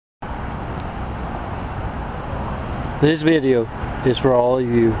This video is for all of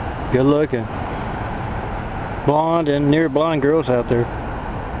you good looking blonde and near blonde girls out there.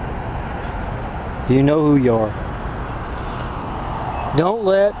 You know who you are. Don't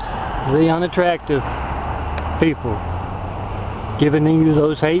let the unattractive people giving you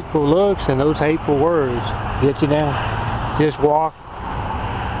those hateful looks and those hateful words get you down. Just walk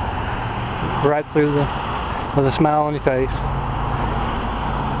right through with a smile on your face.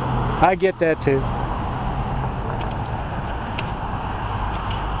 I get that too.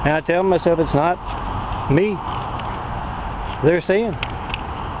 And I tell myself it's not me. They're seeing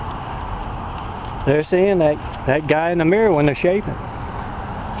that guy in the mirror when they're shaving.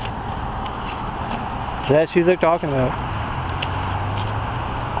 That's who they're talking about.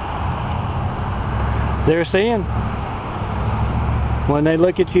 They're seeing when they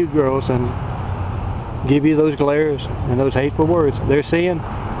look at you girls and give you those glares and those hateful words. They're seeing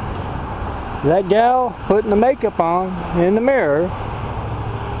that gal putting the makeup on in the mirror,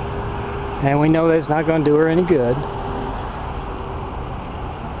 and we know that's not going to do her any good.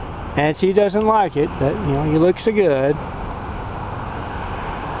 And she doesn't like it that, you know, you look so good.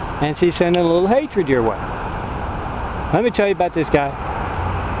 And she's sending a little hatred your way. Let me tell you about this guy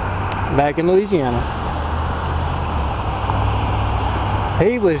back in Louisiana.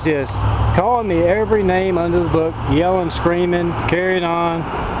 He was just calling me every name under the book, yelling, screaming, carrying on.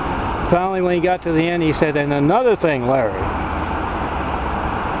 Finally, when he got to the end, he said, "And another thing, Larry,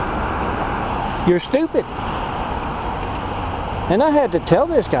 you're stupid." And I had to tell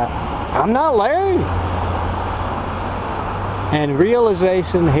this guy, I'm not Larry. And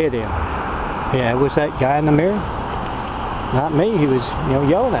realization hit him. Yeah, it was that guy in the mirror. Not me. He was, you know,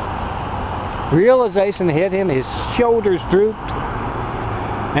 yelling at me. Realization hit him. His shoulders drooped.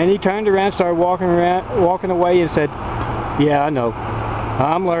 And he turned around, started walking away and said, "Yeah, I know.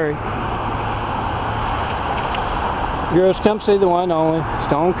 I'm Larry. Girls, come see the one and only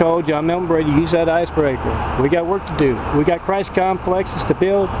Stone Cold John Milton Brady. Use that icebreaker. We got work to do. We got Christ complexes to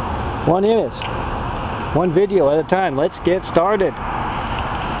build. One image, one video at a time. Let's get started.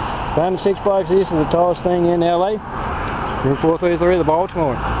 5 and 6 blocks east of the tallest thing in LA. Room 433 of the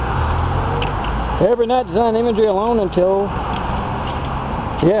Baltimore. Every night design imagery alone until,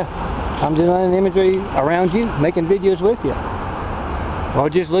 yeah, I'm designing imagery around you, making videos with you. Or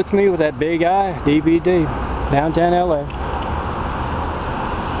just look for me with that big eye, DVD. Downtown LA.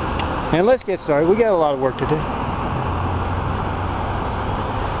 And let's get started. We got a lot of work to do.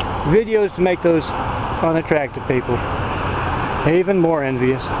 Videos to make those unattractive people even more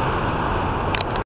envious.